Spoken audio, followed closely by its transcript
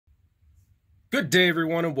Good day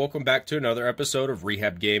everyone and welcome back to another episode of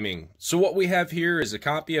Rehab Gaming. So what we have here is a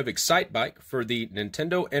copy of Excitebike for the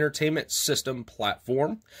Nintendo Entertainment System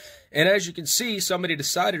platform. And as you can see, somebody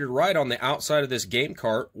decided to write on the outside of this game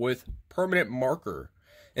cart with permanent marker.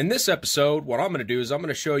 In this episode, what I'm going to do is I'm going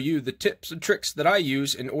to show you the tips and tricks that I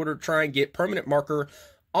use in order to try and get permanent marker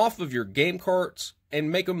off of your game carts and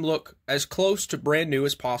make them look as close to brand new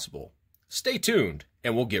as possible. Stay tuned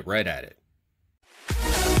and we'll get right at it.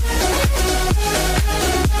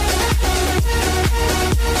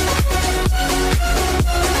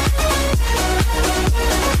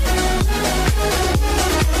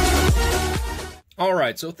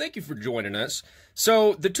 Alright, so thank you for joining us.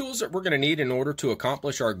 So the tools that we're going to need in order to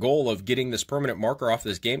accomplish our goal of getting this permanent marker off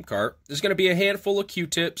this game cart is going to be a handful of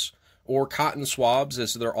Q-tips, or cotton swabs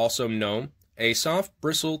as they're also known, a soft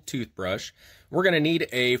bristle toothbrush. We're going to need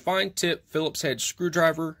a fine tip Phillips head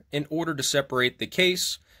screwdriver in order to separate the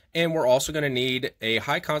case, and we're also going to need a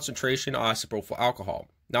high concentration isopropyl alcohol.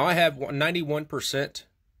 Now I have 91%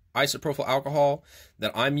 isopropyl alcohol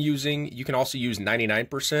that I'm using. You can also use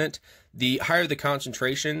 99%. The higher the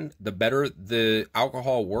concentration, the better the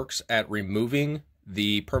alcohol works at removing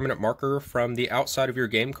the permanent marker from the outside of your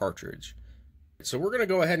game cartridge. So we're going to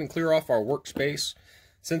go ahead and clear off our workspace.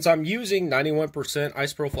 Since I'm using 91%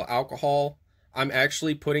 isopropyl alcohol, I'm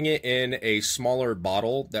actually putting it in a smaller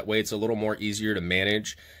bottle. That way it's a little more easier to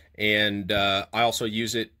manage. And I also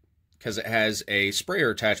use it because it has a sprayer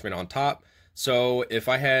attachment on top. So if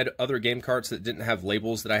I had other game carts that didn't have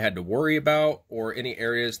labels that I had to worry about, or any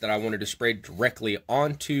areas that I wanted to spray directly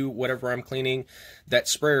onto whatever I'm cleaning, that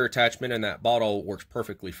sprayer attachment in that bottle works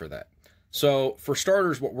perfectly for that. So for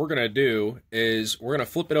starters, what we're going to do is we're going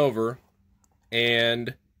to flip it over,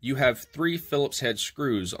 and you have 3 Phillips head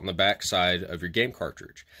screws on the back side of your game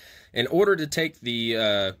cartridge. In order to take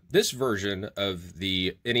the this version of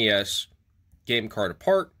the NES game cart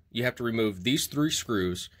apart, you have to remove these 3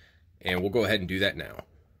 screws. And we'll go ahead and do that now.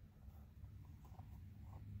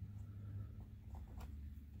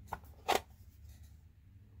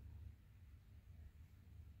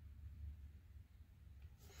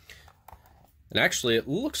 And actually, it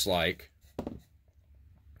looks like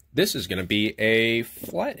this is going to be a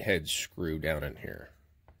flathead screw down in here.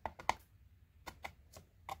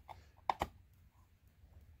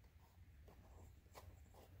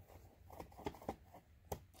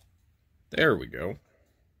 There we go.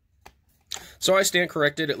 So I stand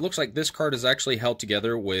corrected. It looks like this cart is actually held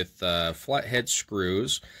together with flathead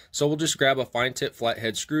screws. So we'll just grab a fine tip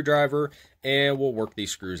flathead screwdriver and we'll work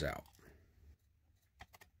these screws out.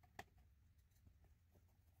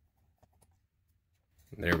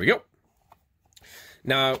 There we go.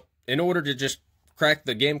 Now, in order to just crack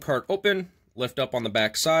the game cart open, lift up on the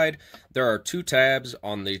back side, there are 2 tabs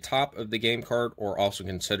on the top of the game cart, or also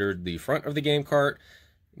considered the front of the game cart.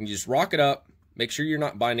 You just rock it up. Make sure you're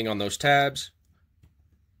not binding on those tabs,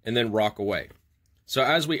 and then rock away. So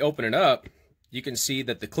as we open it up, you can see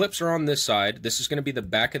that the clips are on this side. This is going to be the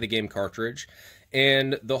back of the game cartridge,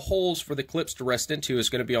 and the holes for the clips to rest into is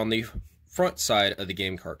going to be on the front side of the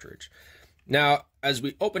game cartridge. Now, as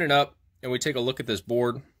we open it up and we take a look at this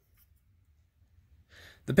board,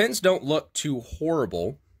 the pins don't look too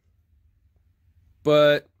horrible,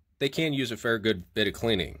 but they can use a fair good bit of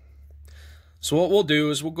cleaning. So what we'll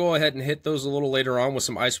do is we'll go ahead and hit those a little later on with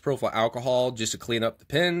some isopropyl alcohol just to clean up the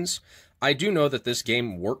pins. I do know that this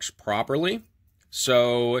game works properly,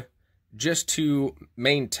 so just to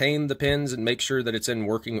maintain the pins and make sure that it's in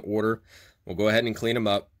working order, we'll go ahead and clean them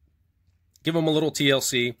up, give them a little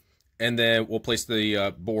TLC, and then we'll place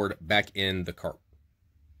the board back in the cart.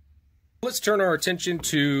 Let's turn our attention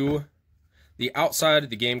to the outside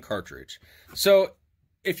of the game cartridge. So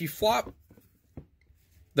if you flop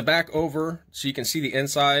the back over so you can see the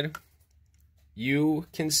inside, you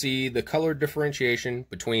can see the color differentiation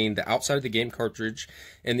between the outside of the game cartridge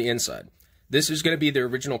and the inside. This is going to be the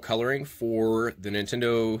original coloring for the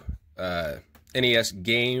Nintendo NES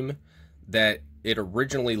game that it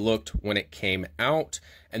originally looked when it came out.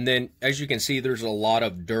 And then, as you can see, there's a lot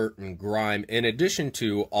of dirt and grime in addition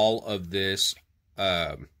to all of this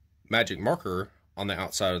magic marker on the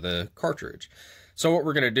outside of the cartridge. So what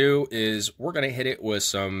we're going to do is we're going to hit it with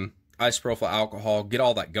some isopropyl alcohol, get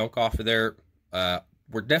all that gunk off of there.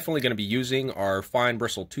 We're definitely going to be using our fine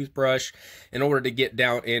bristle toothbrush in order to get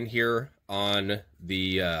down in here on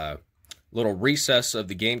the little recess of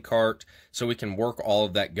the game cart so we can work all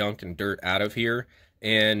of that gunk and dirt out of here.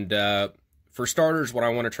 And for starters, what I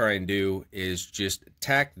want to try and do is just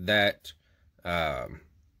tack that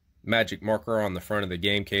magic marker on the front of the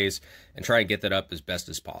game case and try and get that up as best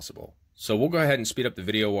as possible. So we'll go ahead and speed up the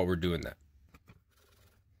video while we're doing that.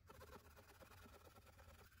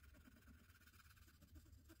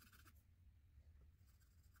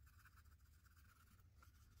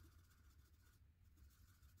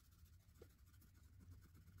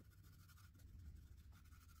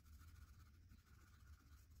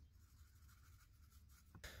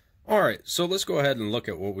 Alright, so let's go ahead and look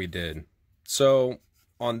at what we did. So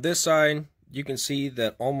on this side, you can see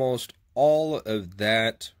that almost all of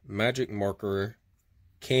that magic marker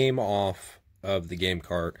came off of the game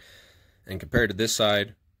cart, and compared to this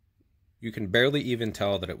side, you can barely even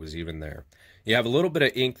tell that it was even there. You have a little bit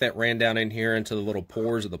of ink that ran down in here into the little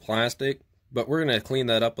pores of the plastic, but we're going to clean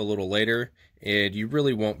that up a little later, and you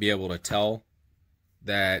really won't be able to tell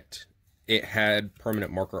that it had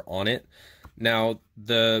permanent marker on it. Now,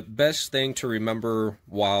 the best thing to remember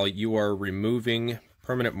while you are removing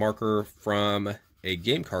permanent marker from a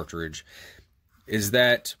game cartridge is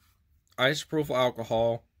that isopropyl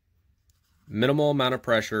alcohol, minimal amount of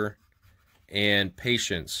pressure, and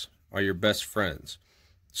patience are your best friends.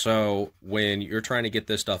 So when you're trying to get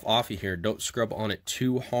this stuff off of here, don't scrub on it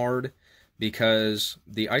too hard, because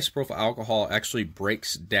the isopropyl alcohol actually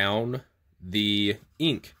breaks down the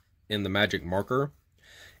ink in the magic marker,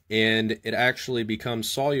 and it actually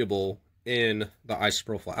becomes soluble in the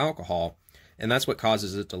isopropyl alcohol, and that's what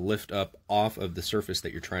causes it to lift up off of the surface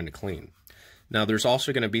that you're trying to clean. Now, there's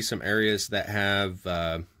also going to be some areas that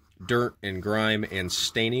have dirt and grime and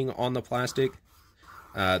staining on the plastic.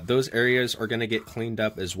 Those areas are going to get cleaned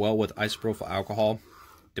up as well with isopropyl alcohol.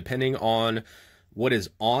 Depending on what is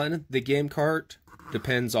on the game cart,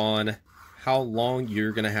 depends on how long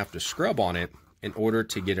you're going to have to scrub on it in order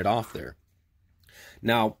to get it off there.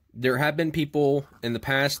 Now, there have been people in the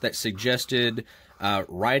past that suggested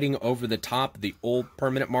writing over the top of the old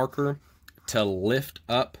permanent marker to lift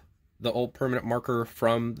up the old permanent marker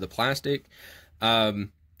from the plastic. I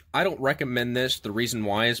don't recommend this. The reason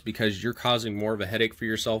why is because you're causing more of a headache for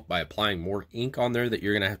yourself by applying more ink on there that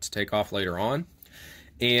you're going to have to take off later on.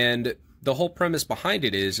 And the whole premise behind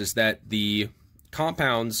it is that the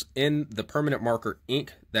compounds in the permanent marker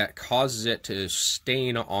ink that causes it to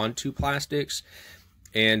stain onto plastics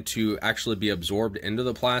and to actually be absorbed into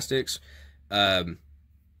the plastics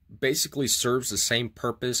basically serves the same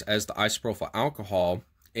purpose as the isopropyl alcohol,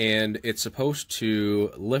 and it's supposed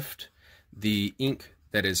to lift the ink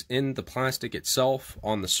that is in the plastic itself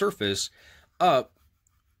on the surface up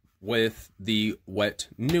with the wet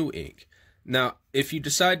new ink. Now, if you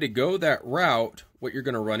decide to go that route, what you're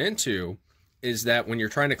going to run into is that when you're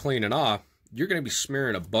trying to clean it off, you're going to be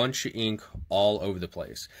smearing a bunch of ink all over the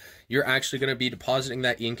place. You're actually going to be depositing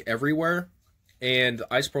that ink everywhere, and the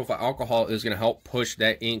isopropyl alcohol is going to help push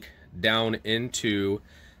that ink down into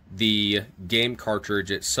the game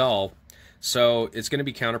cartridge itself. So it's going to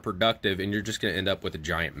be counterproductive, and you're just going to end up with a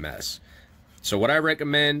giant mess. So what I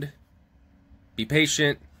recommend, be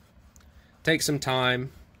patient, take some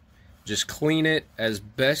time, just clean it as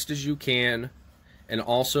best as you can, and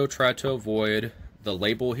also try to avoid the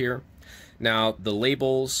label here. Now, the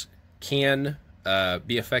labels can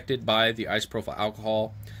be affected by the isopropyl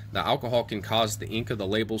alcohol. The alcohol can cause the ink of the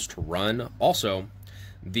labels to run. Also,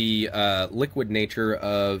 the liquid nature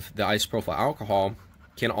of the isopropyl alcohol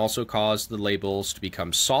can also cause the labels to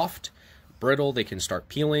become soft, brittle. They can start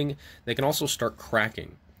peeling. They can also start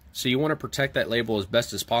cracking. So you want to protect that label as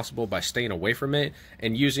best as possible by staying away from it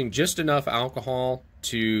and using just enough alcohol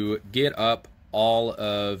to get up all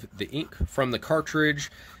of the ink from the cartridge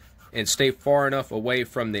and stay far enough away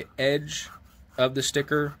from the edge of the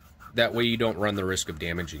sticker. That way you don't run the risk of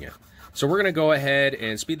damaging it. So we're going to go ahead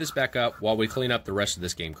and speed this back up while we clean up the rest of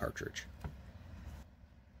this game cartridge.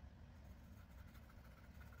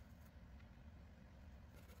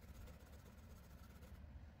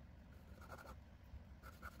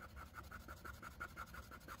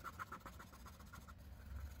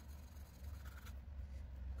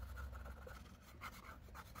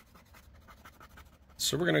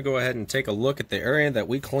 So we're going to go ahead and take a look at the area that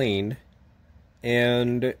we cleaned,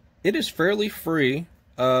 and it is fairly free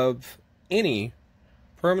of any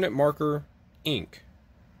permanent marker ink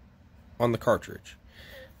on the cartridge.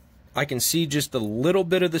 I can see just a little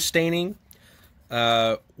bit of the staining.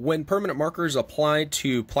 When permanent marker is applied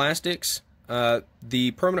to plastics,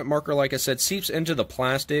 the permanent marker, like I said, seeps into the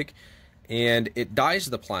plastic and it dyes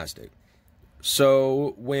the plastic.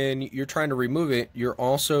 So when you're trying to remove it, you're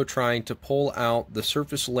also trying to pull out the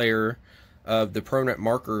surface layer of the permanent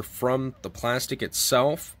marker from the plastic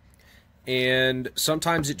itself. And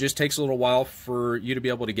sometimes it just takes a little while for you to be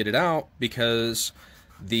able to get it out because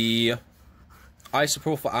the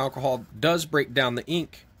isopropyl alcohol does break down the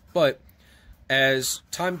ink. But as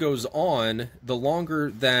time goes on, the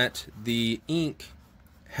longer that the ink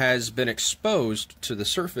has been exposed to the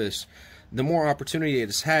surface, the more opportunity it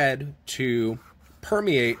has had to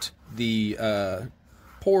permeate the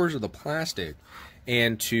pores of the plastic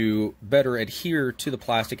and to better adhere to the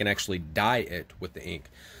plastic and actually dye it with the ink.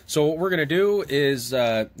 So what we're going to do is,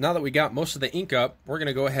 now that we got most of the ink up, we're going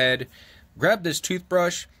to go ahead, grab this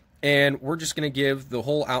toothbrush, and we're just going to give the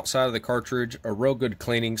whole outside of the cartridge a real good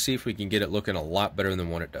cleaning, see if we can get it looking a lot better than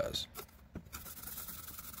what it does.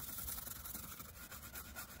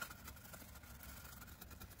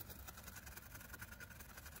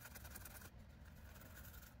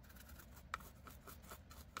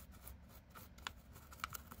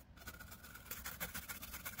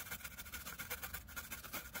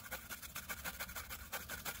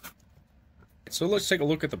 So let's take a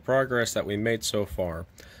look at the progress that we made so far.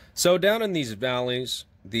 So down in these valleys,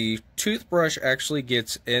 the toothbrush actually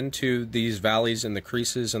gets into these valleys and the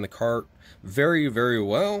creases in the cart very, very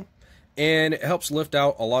well, and it helps lift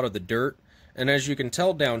out a lot of the dirt. And as you can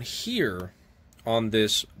tell down here on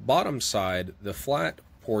this bottom side, the flat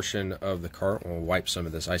portion of the cart, we'll wipe some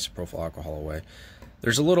of this isopropyl alcohol away,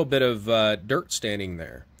 there's a little bit of dirt standing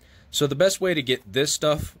there. So the best way to get this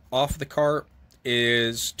stuff off the cart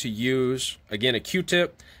is to use, again, a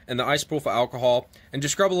Q-tip and the isopropyl alcohol, and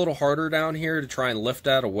just scrub a little harder down here to try and lift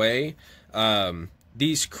that away.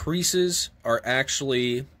 These creases are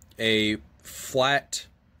actually a flat,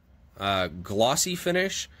 glossy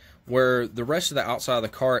finish, where the rest of the outside of the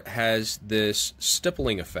cart has this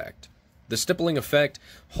stippling effect. The stippling effect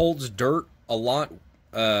holds dirt a lot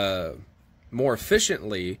more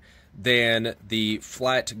efficiently than the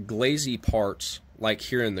flat, glazy parts like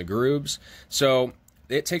here in the grooves. So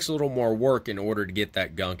it takes a little more work in order to get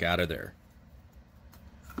that gunk out of there.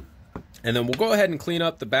 And then we'll go ahead and clean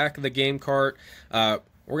up the back of the game cart. We're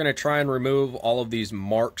going to try and remove all of these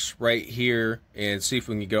marks right here and see if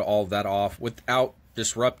we can get all of that off without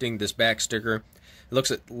disrupting this back sticker. It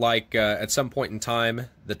looks like at some point in time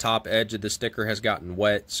the top edge of the sticker has gotten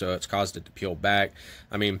wet, so it's caused it to peel back.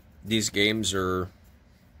 I mean, these games are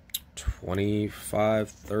 25,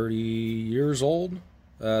 30 years old,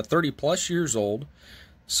 30 plus years old.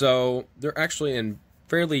 So they're actually in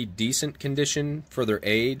fairly decent condition for their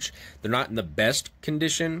age. They're not in the best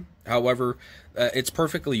condition. However, it's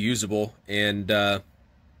perfectly usable, and I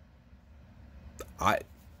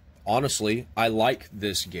like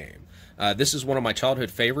this game. This is one of my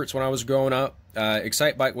childhood favorites when I was growing up.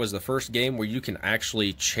 Excitebike was the first game where you can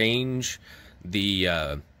actually change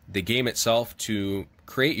the game itself to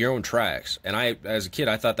create your own tracks, and as a kid,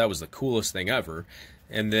 I thought that was the coolest thing ever.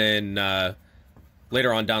 And then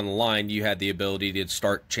later on down the line, you had the ability to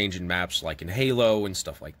start changing maps like in Halo and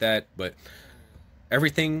stuff like that, but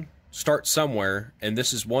everything starts somewhere, and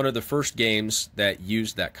this is one of the first games that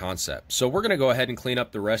used that concept. So we're going to go ahead and clean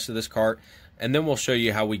up the rest of this cart, and then we'll show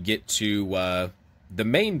you how we get to the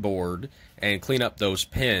main board and clean up those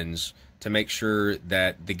pins to make sure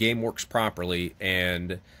that the game works properly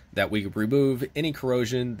and that we remove any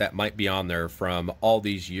corrosion that might be on there from all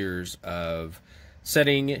these years of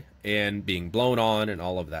setting and being blown on and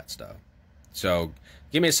all of that stuff. So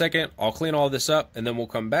give me a second, I'll clean all this up, and then we'll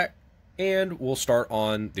come back and we'll start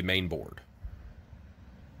on the main board.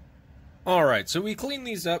 Alright, so we cleaned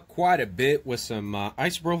these up quite a bit with some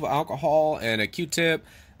isopropyl alcohol and a Q-tip.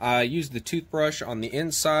 I used the toothbrush on the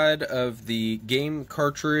inside of the game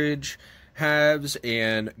cartridge halves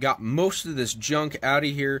and got most of this junk out of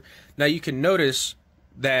here. Now you can notice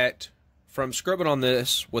that from scrubbing on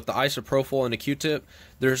this with the isopropyl and the Q-tip,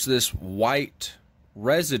 there's this white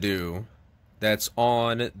residue that's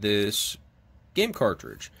on this game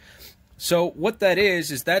cartridge. So what that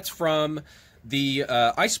is that's from the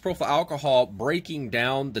isopropyl alcohol breaking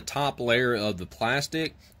down the top layer of the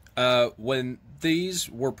plastic. When these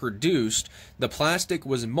were produced, the plastic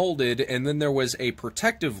was molded, and then there was a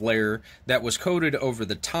protective layer that was coated over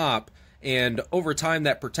the top, and over time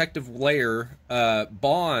that protective layer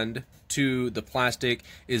bond to the plastic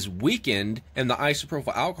is weakened, and the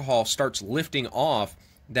isopropyl alcohol starts lifting off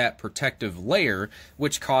that protective layer,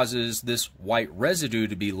 which causes this white residue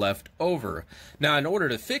to be left over. Now, in order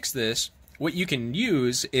to fix this, what you can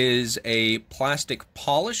use is a plastic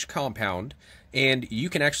polish compound, and you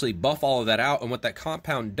can actually buff all of that out. And what that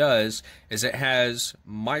compound does is it has a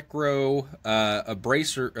micro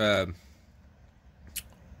abrasive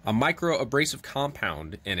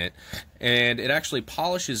compound in it, and it actually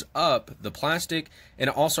polishes up the plastic, and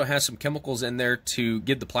it also has some chemicals in there to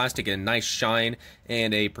give the plastic a nice shine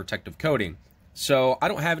and a protective coating. So I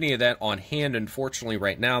don't have any of that on hand, unfortunately,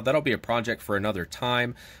 right now. That'll be a project for another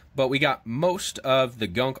time. But we got most of the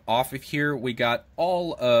gunk off of here. We got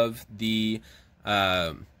all of the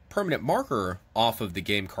permanent marker off of the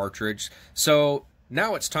game cartridge. So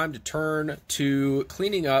now it's time to turn to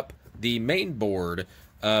cleaning up the main board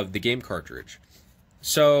of the game cartridge.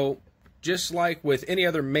 So just like with any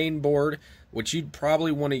other main board, what you'd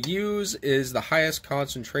probably want to use is the highest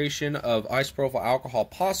concentration of isopropyl alcohol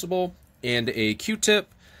possible and a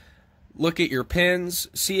Q-tip. Look at your pins,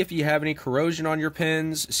 see if you have any corrosion on your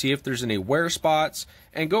pins, see if there's any wear spots,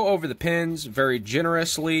 and go over the pins very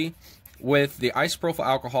generously with the isopropyl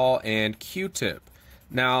alcohol and Q-tip.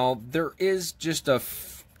 Now, there is just a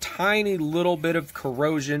tiny little bit of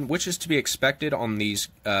corrosion, which is to be expected on these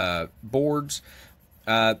boards.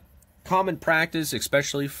 Common practice,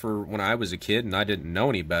 especially for when I was a kid and I didn't know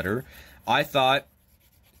any better, I thought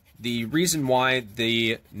the reason why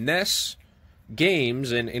the NES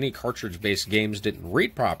games and any cartridge-based games didn't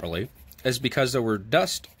read properly is because there were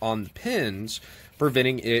dust on the pins,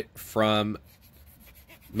 preventing it from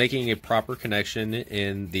making a proper connection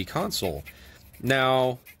in the console.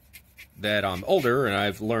 Now that I'm older and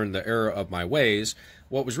I've learned the error of my ways,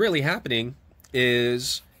 what was really happening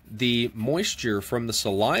is the moisture from the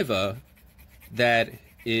saliva that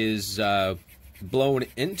is blown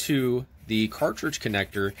into the cartridge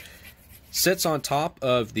connector sits on top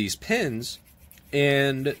of these pins,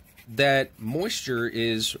 and that moisture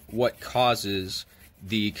is what causes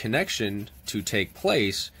the connection to take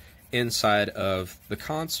place inside of the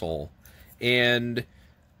console. And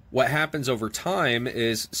what happens over time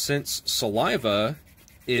is, since saliva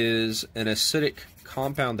is an acidic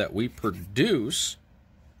compound that we produce,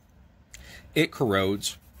 it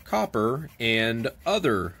corrodes copper and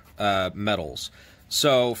other metals.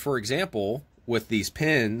 So, for example, with these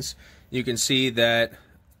pins, you can see that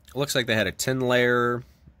it looks like they had a tin layer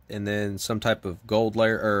and then some type of gold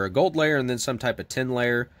layer, or a gold layer and then some type of tin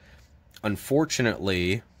layer.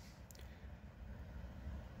 Unfortunately,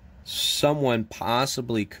 someone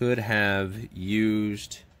possibly could have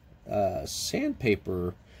used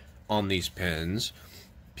sandpaper on these pins,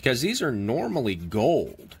 because these are normally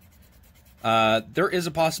gold. There is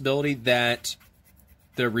a possibility that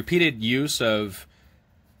the repeated use of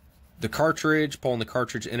the cartridge, pulling the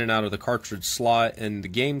cartridge in and out of the cartridge slot in the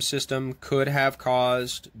game system, could have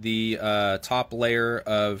caused the top layer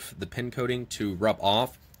of the pin coating to rub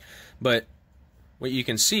off. But what you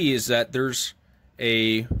can see is that there's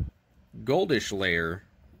a goldish layer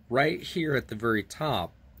right here at the very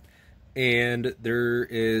top, and there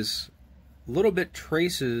is a little bit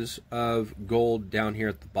traces of gold down here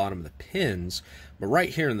at the bottom of the pins, but right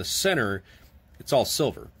here in the center, it's all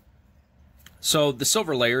silver. So the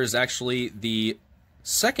silver layer is actually the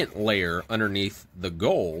second layer underneath the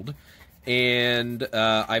gold, and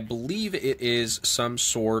I believe it is some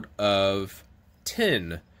sort of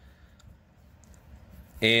tin.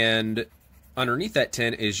 And underneath that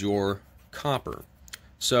tin is your copper.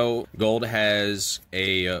 So gold has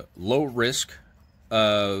a low risk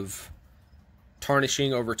of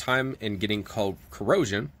tarnishing over time and getting called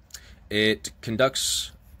corrosion. It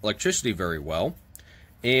conducts electricity very well,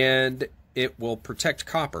 and it will protect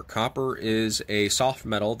copper. Copper is a soft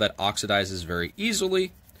metal that oxidizes very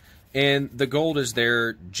easily, and the gold is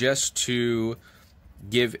there just to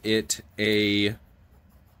give it a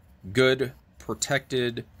good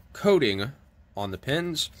protected coating on the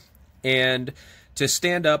pins, and to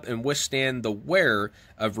stand up and withstand the wear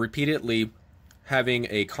of repeatedly having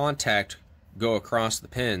a contact go across the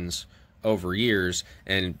pins over years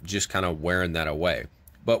and just kind of wearing that away.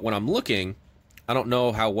 But when I'm looking, I don't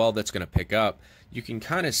know how well that's going to pick up. You can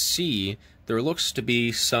kind of see there looks to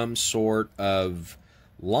be some sort of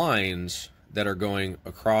lines that are going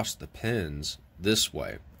across the pins this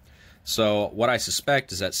way. So what I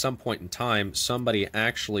suspect is at some point in time, somebody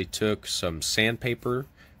actually took some sandpaper,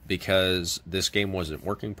 because this game wasn't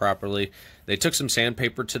working properly. They took some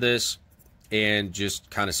sandpaper to this and just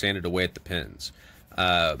kind of sanded away at the pins.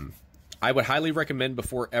 I would highly recommend,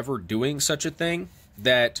 before ever doing such a thing,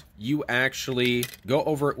 that you actually go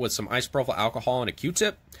over it with some isopropyl alcohol and a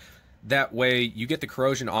Q-tip. That way you get the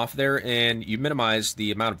corrosion off there and you minimize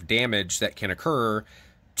the amount of damage that can occur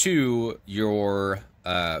to your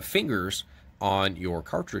fingers on your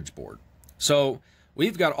cartridge board. So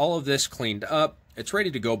we've got all of this cleaned up. It's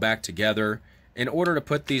ready to go back together. In order to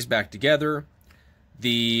put these back together,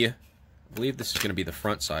 I believe this is going to be the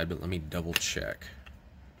front side, but let me double check.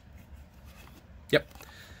 Yep.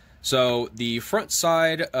 So the front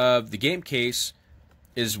side of the game case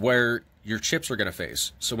is where your chips are going to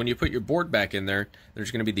face. So when you put your board back in there,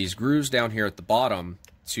 there's going to be these grooves down here at the bottom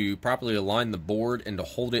to properly align the board and to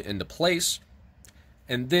hold it into place.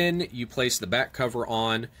 And then you place the back cover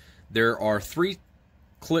on. There are 3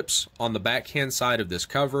 clips on the backhand side of this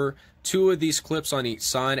cover. 2 of these clips on each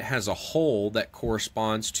side has a hole that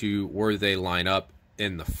corresponds to where they line up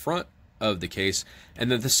in the front of the case,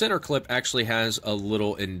 and then the center clip actually has a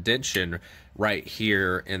little indentation right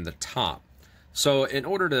here in the top. So in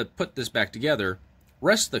order to put this back together,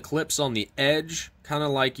 rest the clips on the edge, kind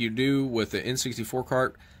of like you do with the N64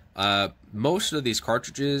 cart. Most of these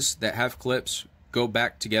cartridges that have clips go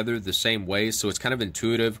back together the same way, so it's kind of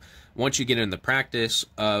intuitive. Once you get in the practice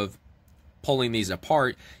of pulling these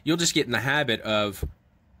apart, you'll just get in the habit of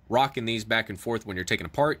rocking these back and forth. When you're taking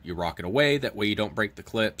apart, you rock it away, that way you don't break the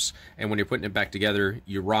clips, and when you're putting it back together,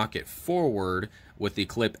 you rock it forward with the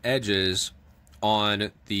clip edges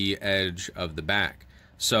on the edge of the back.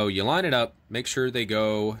 So you line it up, make sure they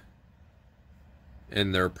go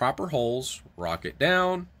in their proper holes, rock it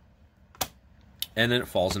down, and then it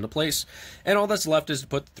falls into place. And all that's left is to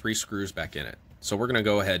put the 3 screws back in it. So we're going to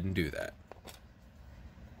go ahead and do that.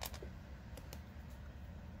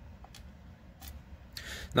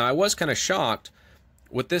 Now, I was kind of shocked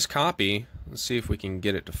with this copy. Let's see if we can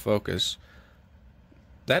get it to focus.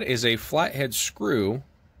 That is a flathead screw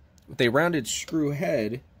with a rounded screw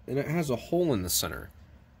head, and it has a hole in the center.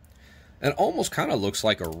 It almost kind of looks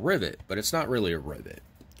like a rivet, but it's not really a rivet.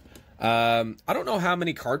 I don't know how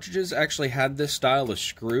many cartridges actually had this style of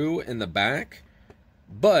screw in the back,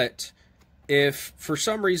 but if for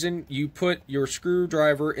some reason you put your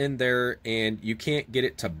screwdriver in there and you can't get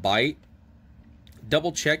it to bite,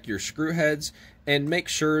 double check your screw heads and make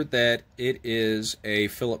sure that it is a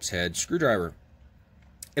Phillips head screwdriver.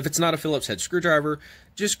 If it's not a Phillips head screwdriver,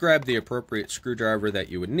 just grab the appropriate screwdriver that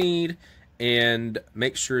you would need and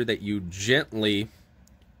make sure that you gently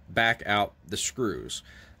back out the screws.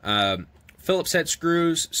 Phillips head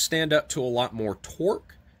screws stand up to a lot more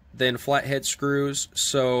torque than flathead screws,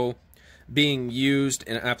 so being used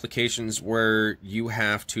in applications where you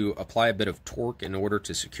have to apply a bit of torque in order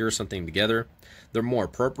to secure something together, they're more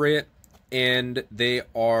appropriate, and they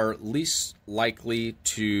are least likely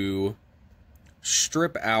to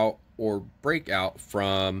strip out or break out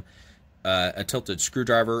from a tilted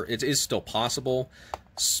screwdriver. It is still possible,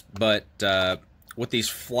 but with these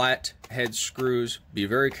flat head screws, be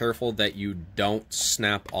very careful that you don't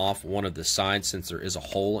snap off one of the sides, since there is a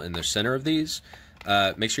hole in the center of these.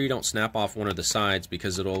 Make sure you don't snap off one of the sides,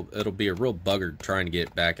 because it'll be a real bugger trying to get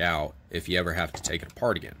it back out if you ever have to take it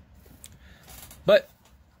apart again. But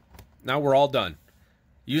now we're all done.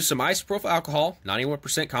 Use some isopropyl alcohol,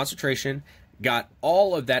 91% concentration, got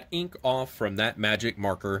all of that ink off from that magic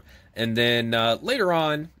marker, and then later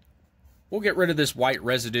on we'll get rid of this white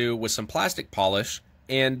residue with some plastic polish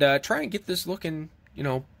and try and get this looking, you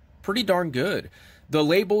know, pretty darn good. The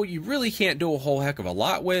label you really can't do a whole heck of a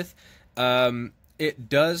lot with. It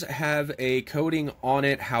does have a coating on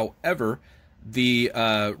it, however, the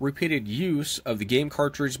repeated use of the game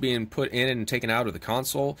cartridge being put in and taken out of the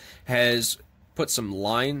console has put some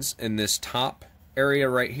lines in this top area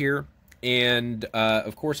right here, and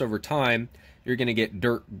of course over time you're going to get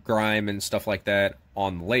dirt, grime, and stuff like that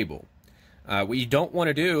on the label. What you don't want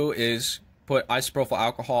to do is put isopropyl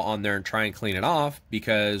alcohol on there and try and clean it off,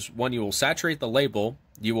 because one, you will saturate the label,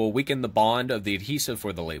 you will weaken the bond of the adhesive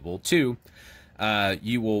for the label. Two,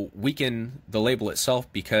 you will weaken the label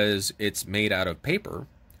itself because it's made out of paper.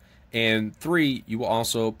 And three, you will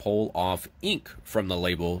also pull off ink from the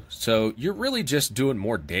label. So you're really just doing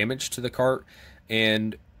more damage to the cart,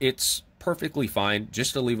 and it's perfectly fine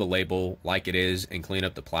just to leave a label like it is and clean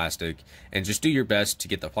up the plastic and just do your best to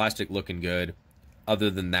get the plastic looking good.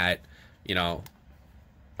 Other than that, you know,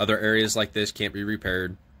 other areas like this can't be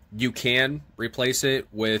repaired. You can replace it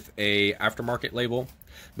with a aftermarket label,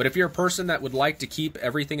 but if you're a person that would like to keep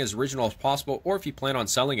everything as original as possible, or if you plan on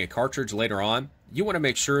selling a cartridge later on, you want to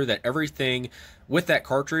make sure that everything with that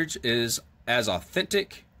cartridge is as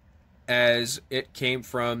authentic as it came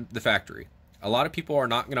from the factory. A lot of people are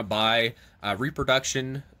not going to buy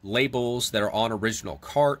reproduction labels that are on original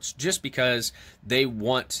carts just because they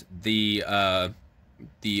want the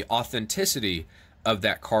authenticity of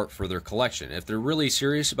that cart for their collection. If they're really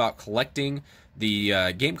serious about collecting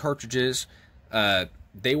the game cartridges,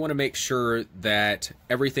 they want to make sure that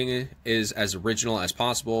everything is as original as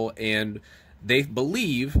possible, and they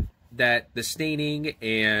believe that the staining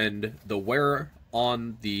and the wear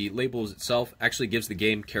on the labels itself actually gives the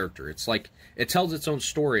game character. It's like it tells its own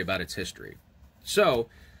story about its history. So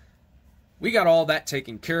we got all that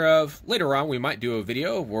taken care of. Later on we might do a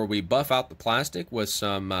video where we buff out the plastic with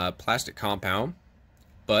some plastic compound,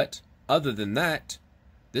 but other than that,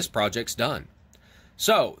 this project's done.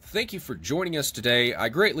 So thank you for joining us today. I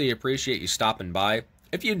greatly appreciate you stopping by.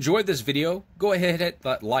 If you enjoyed this video, go ahead and hit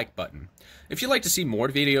that like button. If you'd like to see more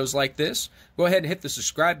videos like this, go ahead and hit the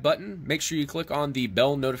subscribe button. Make sure you click on the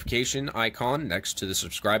bell notification icon next to the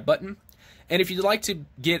subscribe button. And if you'd like to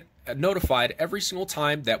get notified every single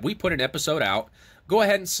time that we put an episode out, go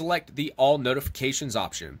ahead and select the all notifications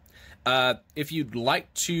option. If you'd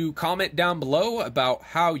like to comment down below about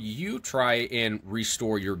how you try and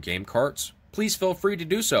restore your game carts, please feel free to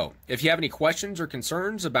do so. If you have any questions or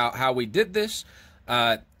concerns about how we did this,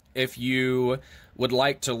 if you would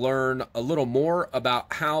like to learn a little more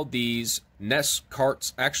about how these NES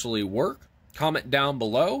carts actually work, comment down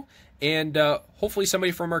below, and hopefully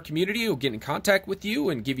somebody from our community will get in contact with you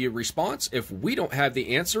and give you a response. If we don't have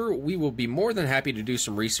the answer, we will be more than happy to do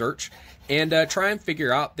some research and try and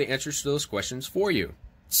figure out the answers to those questions for you.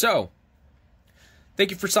 So,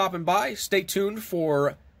 thank you for stopping by. Stay tuned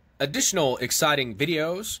for additional exciting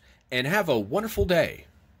videos, and have a wonderful day.